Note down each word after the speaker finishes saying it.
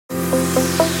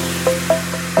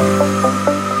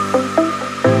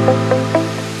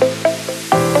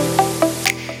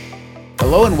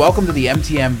and welcome to the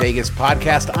MTM Vegas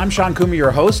podcast. I'm Sean Coomer,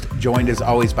 your host, joined as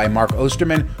always by Mark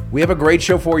Osterman. We have a great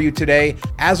show for you today.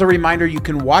 As a reminder, you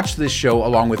can watch this show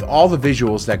along with all the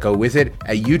visuals that go with it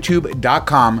at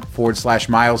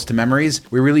youtube.com/miles to memories.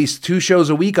 We release 2 shows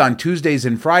a week on Tuesdays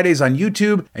and Fridays on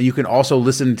YouTube, and you can also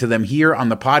listen to them here on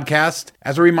the podcast.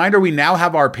 As a reminder, we now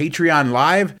have our Patreon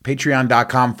live,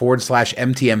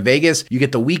 patreon.com/MTM Vegas. You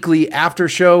get the weekly after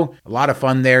show, a lot of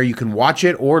fun there. You can watch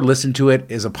it or listen to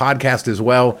it as a podcast as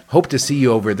well. Hope to see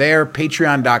you over there,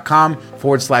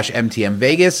 patreon.com/MTM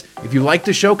Vegas. If you like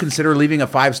the show, consider leaving a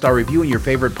 5-star review in your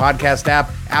favorite podcast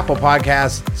app, Apple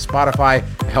Podcasts, Spotify.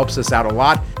 It helps us out a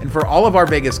lot. And for all of our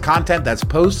Vegas content, that's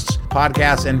posts,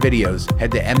 podcasts, and videos,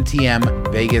 head to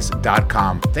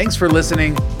mtmvegas.com. Thanks for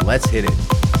listening. Let's hit it.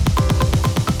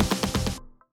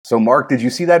 So, Mark, did you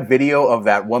see that video of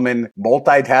that woman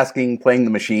multitasking, playing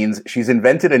the machines? She's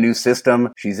invented a new system.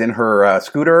 She's in her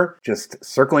scooter, just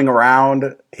circling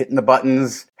around, hitting the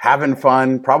buttons, having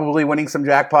fun, probably winning some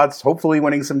jackpots, hopefully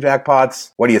winning some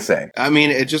jackpots. What do you say? I mean,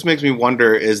 it just makes me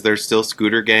wonder, is there still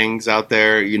scooter gangs out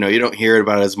there? You know, you don't hear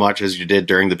about it as much as you did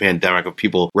during the pandemic of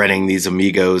people renting these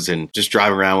Amigos and just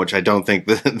driving around, which I don't think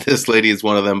this lady is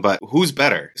one of them. But who's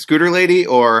better, scooter lady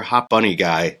or hot bunny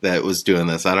guy that was doing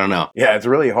this? I don't know. Yeah, it's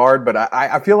really hard, but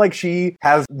I feel like she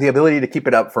has the ability to keep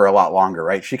it up for a lot longer,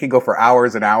 right? She can go for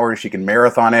hours and hours. She can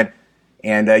marathon it.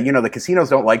 And, the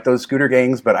casinos don't like those scooter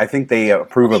gangs, but I think they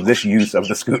approve of this use of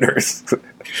the scooters.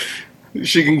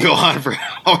 She can go on for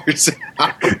hours and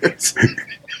hours.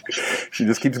 She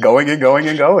just keeps going and going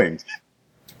and going.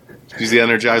 She's the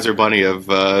Energizer Bunny of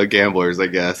gamblers, I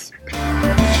guess.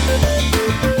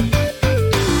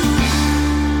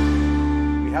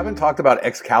 We haven't talked about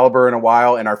Excalibur in a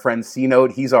while, and our friend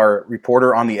C-Note, he's our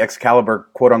reporter on the Excalibur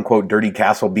quote-unquote Dirty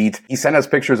Castle beat. He sent us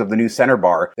pictures of the new center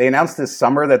bar. They announced this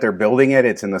summer that they're building it.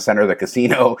 It's in the center of the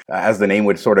casino, as the name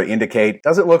would sort of indicate.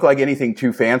 Doesn't look like anything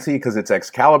too fancy because it's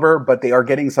Excalibur, but they are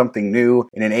getting something new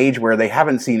in an age where they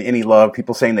haven't seen any love.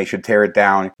 People saying they should tear it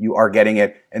down. You are getting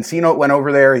it. And C-Note went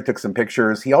over there. He took some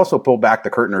pictures. He also pulled back the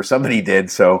curtain, or somebody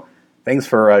did. So thanks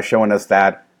for showing us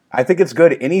that. I think it's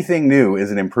good. Anything new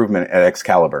is an improvement at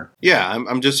Excalibur. Yeah,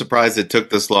 I'm just surprised it took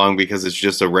this long because it's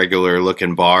just a regular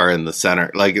looking bar in the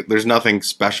center. Like, there's nothing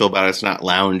special about it. It's not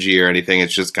loungy or anything.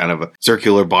 It's just kind of a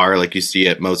circular bar like you see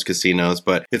at most casinos.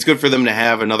 But it's good for them to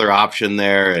have another option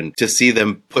there, and to see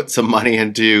them put some money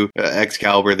into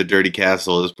Excalibur, the Dirty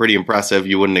Castle, is pretty impressive.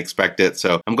 You wouldn't expect it.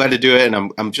 So I'm glad to do it,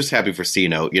 and I'm just happy for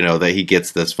C-Note, that he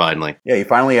gets this finally. Yeah, he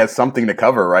finally has something to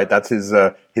cover, right? That's his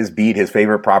beat, his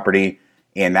favorite property.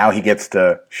 And now he gets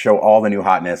to show all the new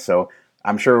hotness. So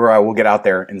I'm sure we'll get out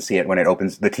there and see it when it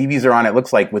opens. The TVs are on. It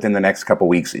looks like within the next couple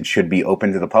weeks, it should be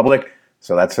open to the public.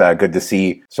 So that's good to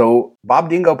see. So Bob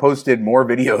Dingo posted more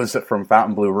videos from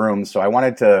Fontainebleau rooms. So I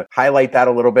wanted to highlight that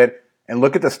a little bit and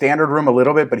look at the standard room a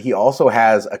little bit. But he also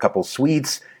has a couple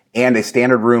suites and a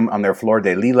standard room on their Fleur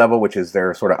de Lis level, which is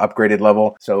their sort of upgraded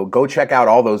level. So go check out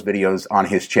all those videos on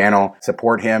his channel.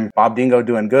 Support him. Bob Dingo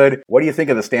doing good. What do you think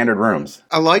of the standard rooms?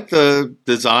 I like the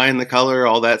design, the color,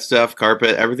 all that stuff,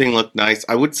 carpet, everything looked nice.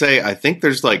 I would say I think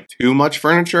there's like too much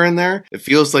furniture in there. It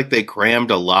feels like they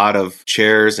crammed a lot of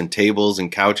chairs and tables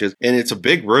and couches, and it's a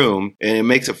big room, and it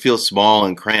makes it feel small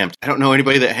and cramped. I don't know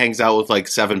anybody that hangs out with like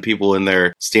 7 people in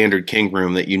their standard king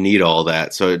room that you need all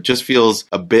that. So it just feels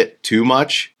a bit too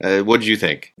much. What did you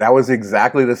think? That was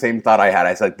exactly the same thought I had.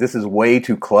 I was like, this is way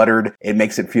too cluttered. It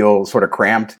makes it feel sort of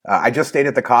cramped. I just stayed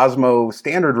at the Cosmo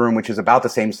standard room, which is about the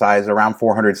same size, around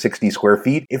 460 square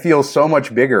feet. It feels so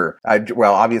much bigger.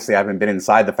 Well, obviously I haven't been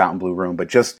inside the Fontainebleau room, but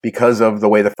just because of the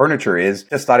way the furniture is,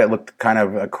 just thought it looked kind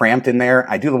of cramped in there.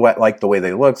 I do like the way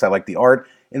they look. I like the art.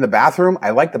 In the bathroom, I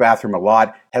like the bathroom a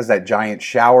lot. Has that giant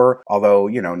shower, although,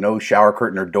 no shower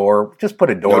curtain or door. Just put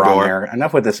a door on there.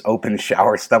 Enough with this open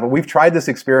shower stuff. We've tried this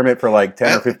experiment for like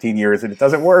 10 or 15 years and it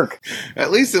doesn't work.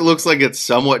 At least it looks like it's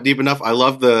somewhat deep enough. I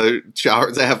love the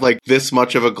showers that have like this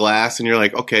much of a glass and you're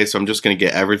like, okay, so I'm just going to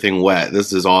get everything wet.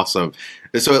 This is awesome.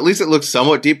 So at least it looks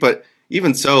somewhat deep, but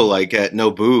even so, like at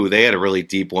Nobu, they had a really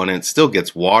deep one and it still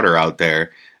gets water out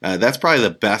there. That's probably the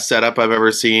best setup I've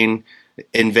ever seen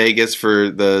in Vegas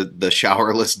for the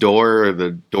showerless door or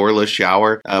the doorless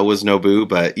shower was Nobu,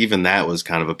 but even that was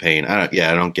kind of a pain. I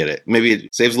don't get it. Maybe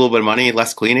it saves a little bit of money,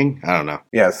 less cleaning. I don't know.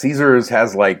 Yeah, Caesars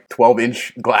has like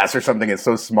 12-inch glass or something. It's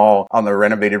so small on the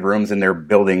renovated rooms in their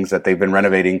buildings that they've been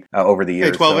renovating over the years.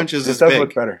 Hey, 12 inches is does big.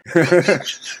 Look better.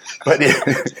 But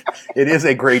it is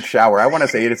a great shower. I want to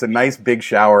say it's a nice big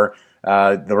shower.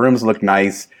 The rooms look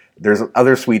nice. there's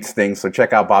other Suites things, so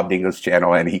check out Bob Dingo's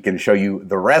channel and he can show you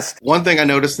the rest. One thing I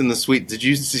noticed in the suite, did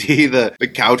you see the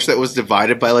couch that was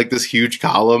divided by like this huge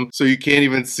column? So you can't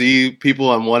even see people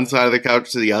on one side of the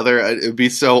couch to the other. It would be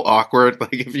so awkward.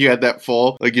 Like if you had that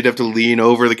full, like you'd have to lean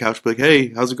over the couch, be like, hey,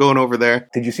 how's it going over there?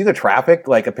 Did you see the traffic?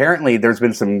 Like apparently there's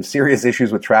been some serious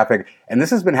issues with traffic, and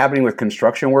this has been happening with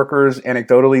construction workers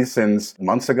anecdotally since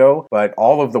months ago, but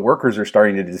all of the workers are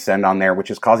starting to descend on there,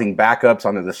 which is causing backups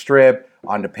onto the Strip,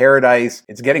 onto Paradise.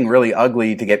 It's getting really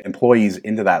ugly to get employees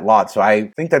into that lot. So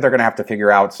I think that they're going to have to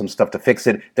figure out some stuff to fix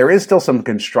it. There is still some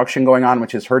construction going on,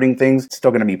 which is hurting things. It's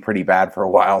still going to be pretty bad for a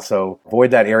while. So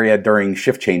avoid that area during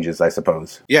shift changes, I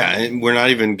suppose. Yeah, and we're not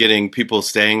even getting people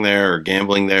staying there or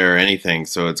gambling there or anything.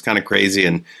 So it's kind of crazy.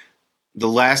 And the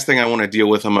last thing I want to deal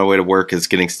with on my way to work is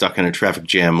getting stuck in a traffic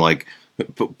jam like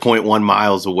 0.1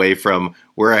 miles away from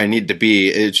where I need to be.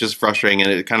 It's just frustrating,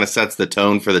 and it kind of sets the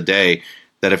tone for the day.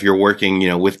 That if you're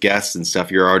working, with guests and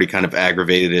stuff, you're already kind of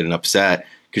aggravated and upset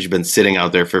because you've been sitting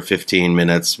out there for 15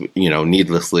 minutes,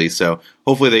 needlessly. So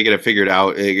hopefully they get it figured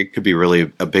out. It could be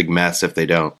really a big mess if they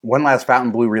don't. One last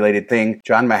Fontainebleau related thing.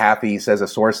 John Mahaffey says a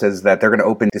source says that they're going to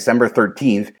open December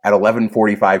 13th at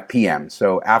 11:45 p.m.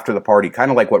 So after the party, kind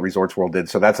of like what Resorts World did.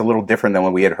 So that's a little different than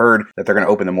what we had heard that they're going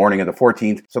to open the morning of the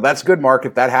 14th. So that's good, Mark.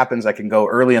 If that happens, I can go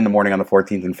early in the morning on the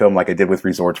 14th and film like I did with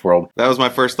Resorts World. That was my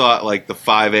first thought, like the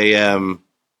 5 a.m.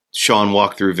 Sean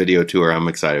walkthrough video tour. I'm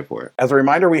excited for it. As a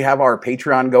reminder, we have our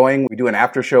Patreon going. We do an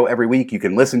after show every week. You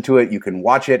can listen to it. You can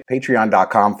watch it.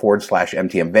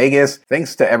 Patreon.com/MTM Vegas.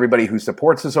 Thanks to everybody who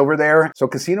supports us over there. So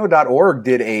casino.org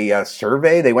did a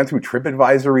survey. They went through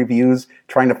TripAdvisor reviews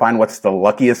trying to find what's the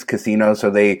luckiest casino. So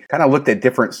they kind of looked at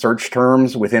different search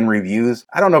terms within reviews.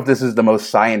 I don't know if this is the most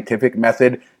scientific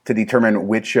method to determine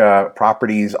which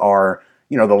properties are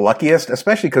the luckiest,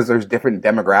 especially because there's different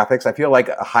demographics. I feel like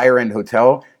a higher end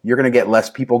hotel, you're going to get less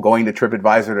people going to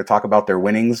TripAdvisor to talk about their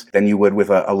winnings than you would with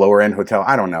a lower end hotel.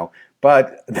 I don't know.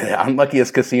 But the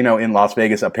unluckiest casino in Las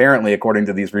Vegas, apparently, according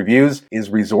to these reviews,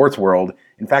 is Resorts World.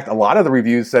 In fact, a lot of the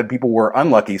reviews said people were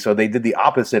unlucky, so they did the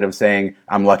opposite of saying,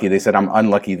 I'm lucky. They said, I'm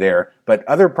unlucky there. But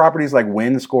other properties like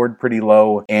Wynn scored pretty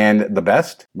low, and the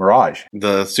best, Mirage.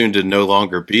 The soon to no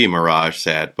longer be Mirage,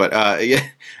 sad. But, yeah,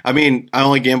 I mean, I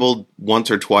only gambled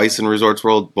once or twice in Resorts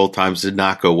World. Both times did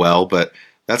not go well, but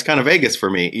that's kind of Vegas for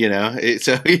me,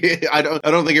 So I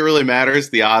don't think it really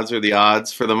matters. The odds are the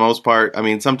odds for the most part. I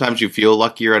mean, sometimes you feel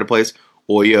luckier at a place.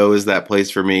 Oyo is that place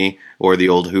for me, or the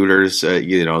old Hooters.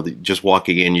 Just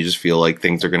walking in, you just feel like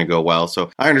things are going to go well. So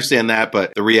I understand that,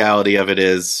 but the reality of it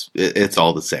is, it's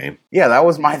all the same. Yeah, that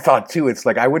was my thought too. It's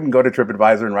like I wouldn't go to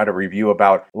TripAdvisor and write a review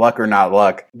about luck or not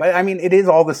luck. But I mean, it is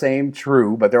all the same,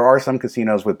 true. But there are some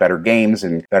casinos with better games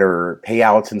and better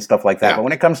payouts and stuff like that. Yeah. But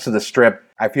when it comes to the Strip,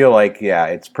 I feel like,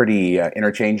 it's pretty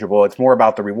interchangeable. It's more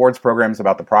about the rewards programs,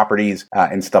 about the properties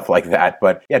and stuff like that.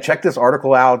 But yeah, check this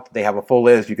article out. They have a full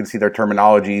list. You can see their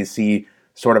terminology, see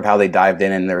sort of how they dived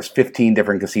in, and there's 15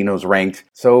 different casinos ranked.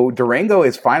 So Durango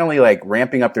is finally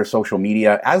ramping up their social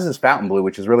media, as is Fontainebleau,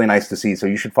 which is really nice to see. So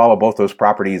you should follow both those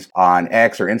properties on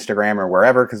X or Instagram or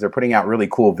wherever, because they're putting out really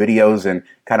cool videos and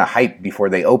kind of hype before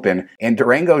they open. And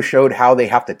Durango showed how they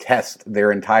have to test their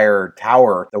entire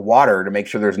tower, the water, to make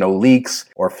sure there's no leaks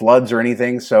or floods or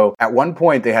anything. So at one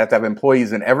point, they have to have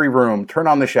employees in every room, turn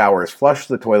on the showers, flush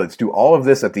the toilets, do all of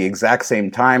this at the exact same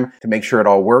time to make sure it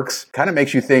all works. Kind of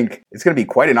makes you think it's going to be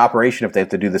quite an operation if they have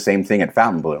to do the same thing at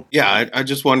Fontainebleau. Yeah, I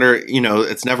just wonder,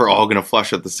 it's never all going to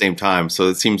flush at the same time. So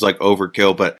it seems like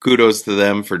overkill, but kudos to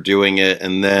them for doing it.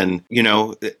 And then,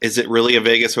 is it really a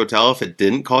Vegas hotel if it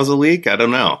didn't cause a leak? I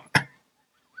don't know.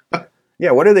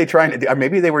 Yeah, what are they trying to do?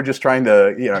 Maybe they were just trying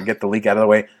to, get the leak out of the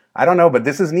way. I don't know, but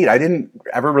this is neat. I didn't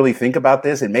ever really think about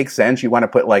this. It makes sense. You want to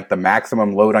put the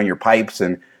maximum load on your pipes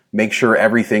and make sure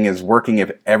everything is working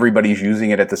if everybody's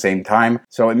using it at the same time.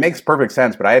 So it makes perfect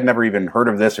sense, but I had never even heard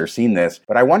of this or seen this.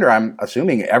 But I wonder, I'm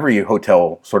assuming every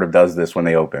hotel sort of does this when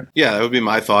they open. Yeah, that would be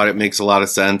my thought. It makes a lot of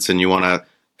sense, and you want to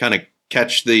kind of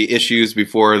catch the issues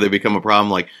before they become a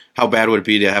problem. Like, how bad would it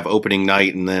be to have opening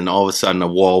night and then all of a sudden a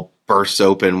wall bursts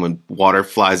open when water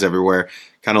flies everywhere?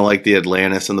 Kind of like the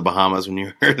Atlantis in the Bahamas when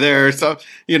you were there. So,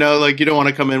 you don't want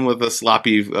to come in with a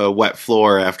sloppy, wet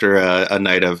floor after a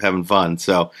night of having fun.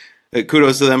 So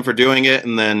kudos to them for doing it.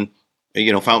 And then,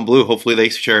 Fontainebleau, hopefully they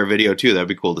share a video too. That'd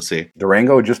be cool to see.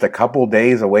 Durango, just a couple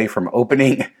days away from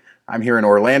opening. I'm here in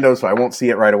Orlando, so I won't see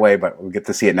it right away, but we'll get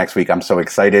to see it next week. I'm so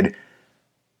excited.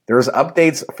 There's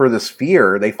updates for the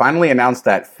Sphere. They finally announced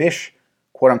that Fish,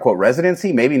 quote unquote,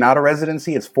 residency, maybe not a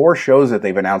residency. It's 4 shows that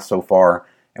they've announced so far.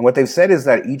 And what they've said is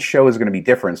that each show is going to be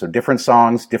different. So different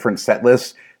songs, different set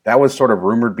lists. That was sort of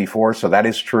rumored before, so that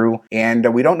is true.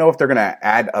 And we don't know if they're going to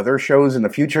add other shows in the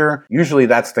future. Usually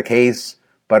that's the case.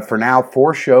 But for now,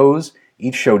 4 shows,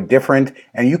 each show different,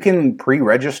 and you can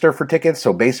pre-register for tickets.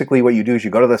 So basically what you do is you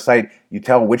go to the site, you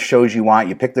tell which shows you want,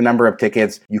 you pick the number of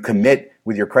tickets, you commit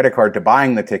with your credit card to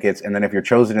buying the tickets, and then if you're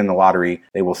chosen in the lottery,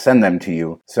 they will send them to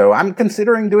you. So I'm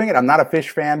considering doing it. I'm not a Fish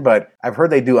fan, but I've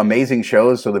heard they do amazing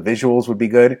shows, so the visuals would be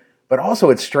good. But also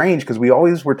it's strange because we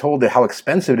always were told that how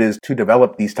expensive it is to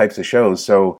develop these types of shows.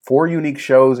 So 4 unique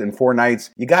shows in 4 nights,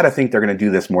 you got to think they're going to do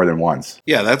this more than once.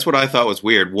 Yeah, that's what I thought was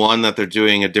weird. One, that they're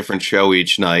doing a different show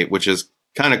each night, which is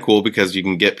kind of cool because you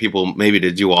can get people maybe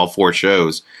to do all 4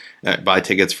 shows, buy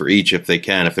tickets for each if they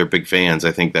can, if they're big fans.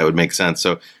 I think that would make sense.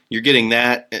 So you're getting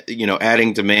that,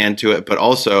 adding demand to it, but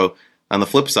also on the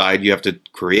flip side, you have to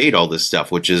create all this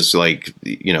stuff, which is like,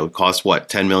 costs what,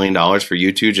 $10 million for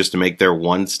YouTube just to make their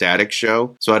one static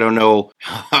show. So I don't know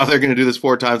how they're going to do this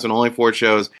 4 times and only 4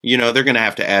 shows. They're going to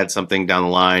have to add something down the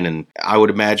line. And I would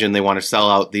imagine they want to sell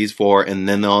out these 4 and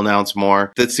then they'll announce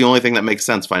more. That's the only thing that makes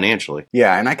sense financially.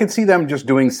 Yeah, and I could see them just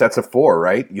doing sets of 4,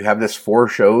 right? You have this 4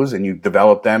 shows and you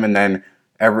develop them, and then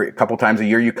every couple times a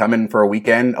year you come in for a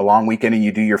long weekend, and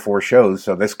you do your 4 shows.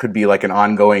 So this could be like an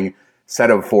ongoing set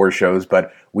of 4 shows,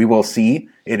 but we will see.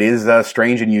 It is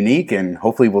strange and unique, and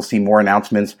hopefully we'll see more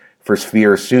announcements for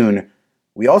Sphere soon.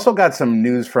 We also got some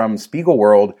news from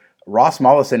Spiegelworld. Ross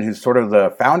Mollison, who's sort of the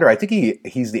founder, I think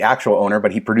he's the actual owner,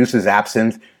 but he produces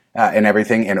Absinthe and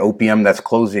everything, and Opium that's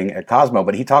closing at Cosmo.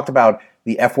 But he talked about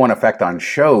the F1 effect on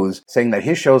shows, saying that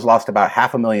his shows lost about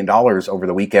 $500,000 over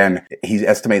the weekend. He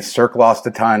estimates Cirque lost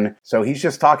a ton. So he's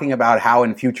just talking about how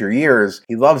in future years,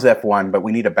 he loves F1, but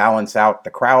we need to balance out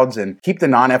the crowds and keep the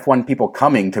non-F1 people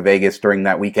coming to Vegas during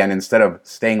that weekend instead of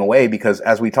staying away. Because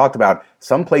as we talked about,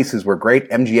 some places were great.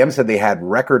 MGM said they had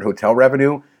record hotel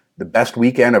revenue, the best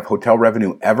weekend of hotel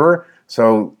revenue ever.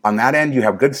 So on that end, you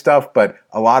have good stuff, but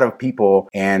a lot of people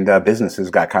and businesses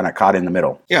got kind of caught in the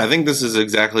middle. Yeah, I think this is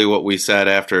exactly what we said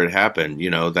after it happened,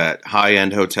 that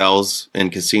high-end hotels and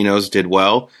casinos did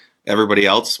well. Everybody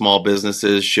else, small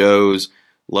businesses, shows,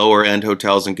 lower-end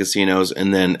hotels and casinos,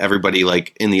 and then everybody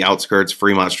like in the outskirts,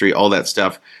 Fremont Street, all that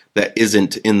stuff that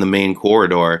isn't in the main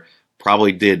corridor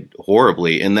probably did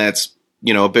horribly. And that's,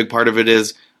 a big part of it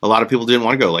is a lot of people didn't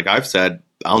want to go. Like I've said,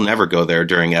 I'll never go there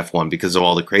during F1 because of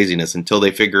all the craziness until they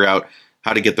figure out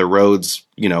how to get the roads,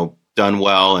 done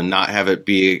well and not have it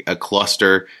be a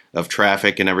cluster of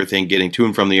traffic and everything getting to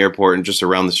and from the airport and just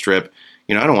around the strip.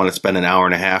 I don't want to spend an hour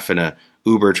and a half in a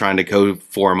Uber trying to go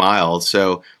 4 miles.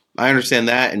 So I understand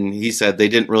that. And he said they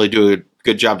didn't really do a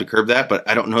good job to curb that, but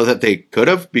I don't know that they could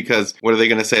have, because what are they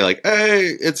going to say? Like,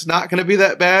 hey, it's not going to be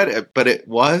that bad, but it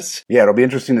was. Yeah, it'll be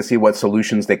interesting to see what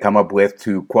solutions they come up with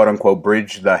to quote unquote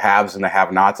bridge the haves and the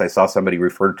have-nots. I saw somebody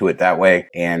refer to it that way,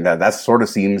 and that sort of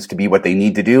seems to be what they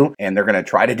need to do, and they're going to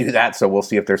try to do that. So we'll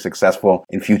see if they're successful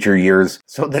in future years.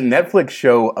 So the Netflix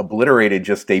show Obliterated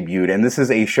just debuted, and this is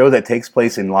a show that takes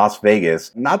place in Las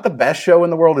Vegas. Not the best show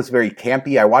in the world. It's very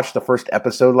campy. I watched the first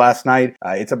episode last night.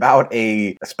 It's about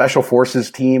a special forces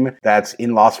team that's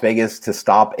in Las Vegas to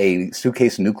stop a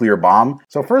suitcase nuclear bomb.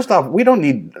 So first off, we don't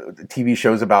need TV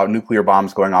shows about nuclear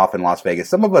bombs going off in Las Vegas.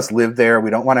 Some of us live there. We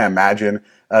don't want to imagine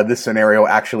this scenario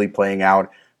actually playing out.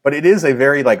 But it is a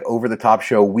very over-the-top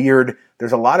show, weird.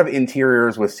 There's a lot of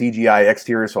interiors with CGI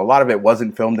exteriors, so a lot of it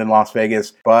wasn't filmed in Las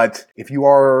Vegas. But if you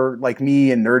are like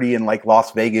me and nerdy and like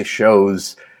Las Vegas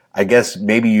shows, I guess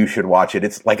maybe you should watch it.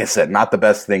 It's, like I said, not the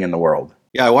best thing in the world.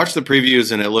 Yeah, I watched the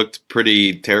previews and it looked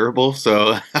pretty terrible.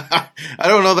 So I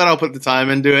don't know that I'll put the time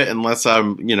into it unless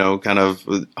I'm, kind of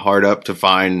hard up to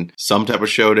find some type of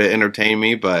show to entertain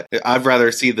me. But I'd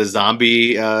rather see the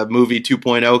zombie movie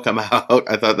 2.0 come out.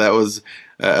 I thought that was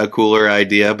a cooler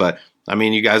idea. But I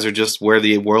mean, you guys are just where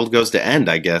the world goes to end,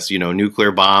 I guess,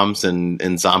 nuclear bombs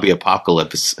and zombie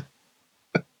apocalypse.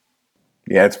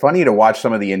 Yeah, it's funny to watch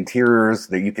some of the interiors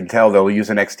that you can tell they'll use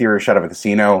an exterior shot of a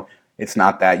casino. It's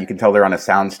not that. You can tell they're on a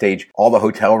sound stage. All the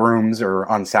hotel rooms are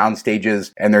on sound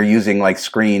stages, and they're using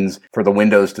screens for the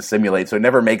windows to simulate. So it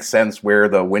never makes sense where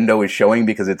the window is showing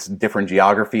because it's different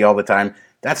geography all the time.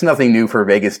 That's nothing new for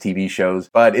Vegas TV shows,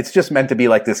 but it's just meant to be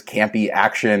like this campy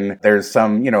action. There's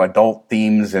some, adult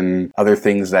themes and other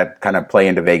things that kind of play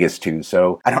into Vegas too.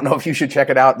 So I don't know if you should check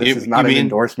it out. This is not an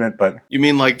endorsement, but... You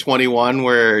mean like 21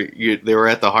 where they were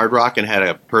at the Hard Rock and had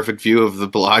a perfect view of the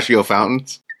Bellagio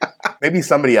fountains? Maybe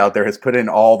somebody out there has put in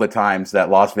all the times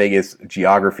that Las Vegas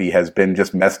geography has been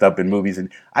just messed up in movies.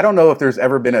 And I don't know if there's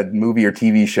ever been a movie or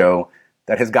TV show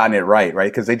that has gotten it right?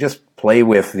 Because they just play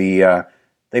with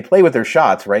they play with their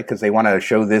shots, right? Because they want to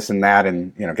show this and that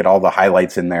and, get all the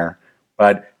highlights in there.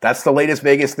 But that's the latest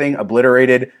Vegas thing,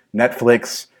 Obliterated,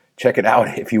 Netflix. Check it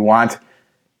out if you want.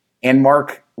 And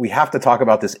Mark, we have to talk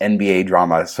about this NBA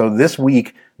drama. So this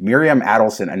week, Miriam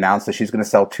Adelson announced that she's going to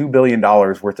sell $2 billion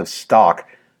worth of stock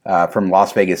from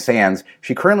Las Vegas Sands.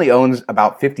 She currently owns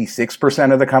about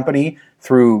 56% of the company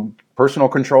through personal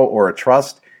control or a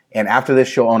trust. And after this,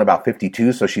 she'll own about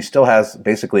 52. So she still has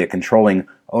basically a controlling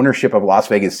ownership of Las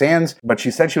Vegas Sands. But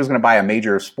she said she was going to buy a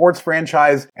major sports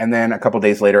franchise. And then a couple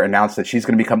days later announced that she's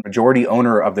going to become majority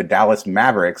owner of the Dallas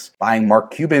Mavericks, buying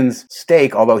Mark Cuban's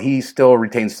stake, although he still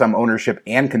retains some ownership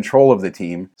and control of the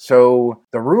team. So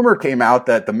the rumor came out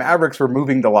that the Mavericks were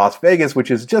moving to Las Vegas,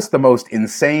 which is just the most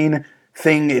insane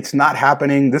thing. It's not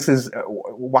happening.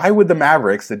 Why would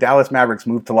the Dallas Mavericks,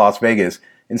 move to Las Vegas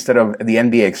instead of the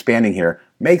NBA expanding here?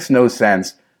 Makes no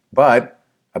sense. But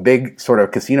a big sort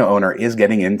of casino owner is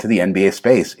getting into the NBA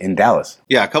space in Dallas.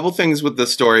 Yeah, a couple things with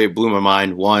this story blew my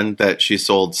mind. One, that she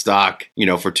sold stock,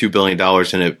 for $2 billion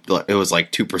and it was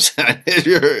like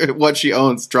 2%. What she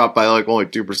owns dropped by like only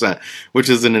 2%, which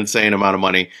is an insane amount of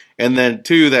money. And then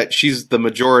two, that she's the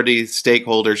majority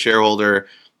stakeholder, shareholder,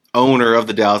 owner of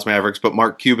the Dallas Mavericks, but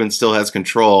Mark Cuban still has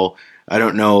control. I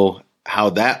don't know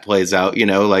how that plays out,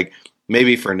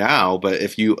 maybe for now, but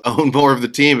if you own more of the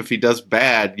team, if he does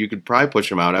bad, you could probably push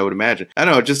him out, I would imagine. I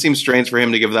don't know, it just seems strange for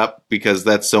him to give it up because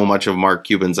that's so much of Mark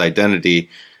Cuban's identity.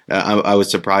 I was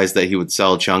surprised that he would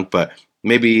sell a chunk, but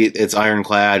maybe it's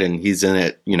ironclad and he's in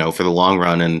it, for the long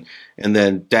run. And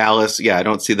then Dallas, I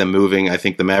don't see them moving. I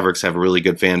think the Mavericks have a really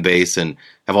good fan base and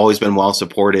have always been well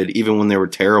supported, even when they were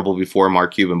terrible before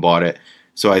Mark Cuban bought it.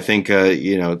 So I think,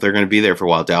 they're going to be there for a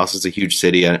while. Dallas is a huge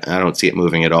city. I don't see it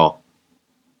moving at all.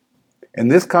 And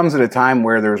this comes at a time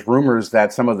where there's rumors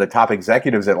that some of the top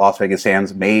executives at Las Vegas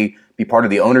Sands may be part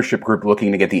of the ownership group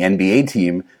looking to get the NBA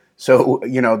team. So,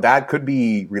 that could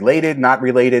be related, not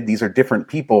related. These are different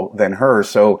people than her.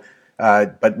 So,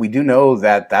 but we do know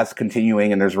that that's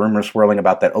continuing, and there's rumors swirling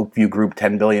about that Oakview Group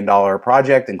 $10 billion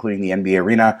project, including the NBA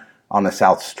arena on the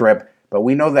South Strip. But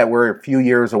we know that we're a few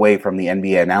years away from the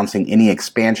NBA announcing any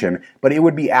expansion, but it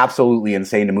would be absolutely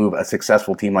insane to move a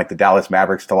successful team like the Dallas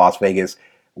Mavericks to Las Vegas.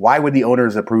 Why would the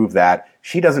owners approve that?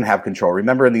 She doesn't have control.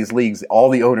 Remember, in these leagues, all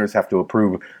the owners have to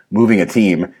approve moving a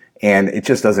team, and it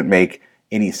just doesn't make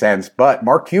any sense. But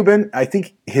Mark Cuban, I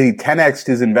think he 10x'd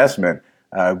his investment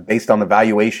based on the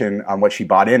valuation on what she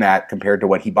bought in at compared to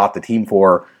what he bought the team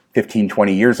for 15,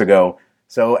 20 years ago.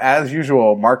 So as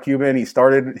usual, Mark Cuban, he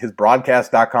started his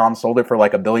broadcast.com, sold it for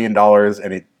like $1 billion,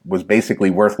 and it was basically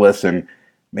worthless and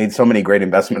made so many great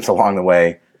investments along the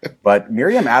way. But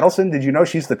Miriam Adelson, did you know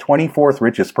she's the 24th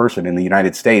richest person in the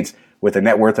United States with a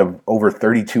net worth of over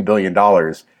 $32 billion?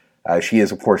 She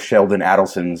is, of course, Sheldon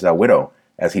Adelson's widow,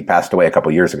 as he passed away a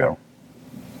couple years ago.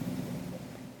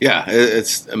 Yeah,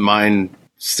 it's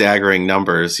mind-staggering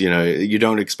numbers. You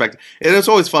don't expect. And it's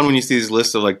always fun when you see these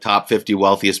lists of like top 50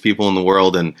 wealthiest people in the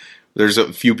world, and there's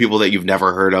a few people that you've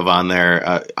never heard of on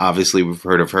there. Obviously, we've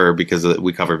heard of her because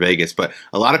we cover Vegas, but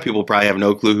a lot of people probably have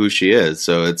no clue who she is.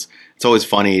 So it's always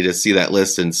funny to see that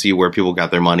list and see where people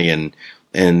got their money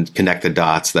and connect the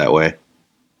dots that way.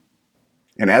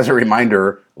 And as a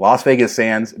reminder, Las Vegas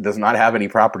Sands does not have any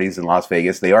properties in Las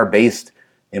Vegas. They are based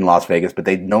in Las Vegas, but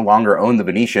they no longer own the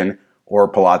Venetian or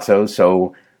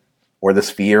Palazzo, or the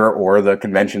Sphere or the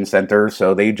Convention Center.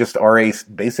 So they just are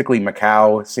basically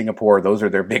Macau, Singapore. Those are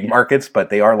their big markets,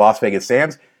 but they are Las Vegas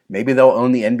Sands. Maybe they'll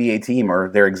own the NBA team, or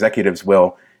their executives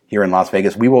will here in Las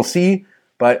Vegas. We will see.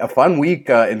 But a fun week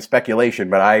in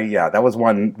speculation. But that was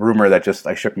one rumor that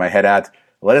I shook my head at.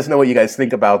 Let us know what you guys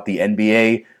think about the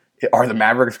NBA. Are the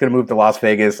Mavericks going to move to Las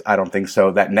Vegas? I don't think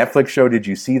so. That Netflix show, did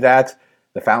you see that?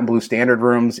 The Fontainebleau Standard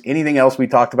Rooms. Anything else we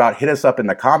talked about, hit us up in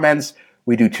the comments.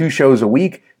 We do 2 shows a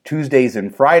week, Tuesdays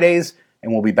and Fridays,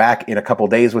 and we'll be back in a couple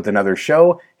days with another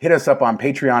show. Hit us up on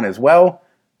Patreon as well.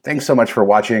 Thanks so much for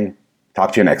watching.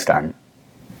 Talk to you next time.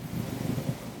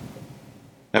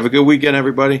 Have a good weekend,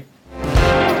 everybody.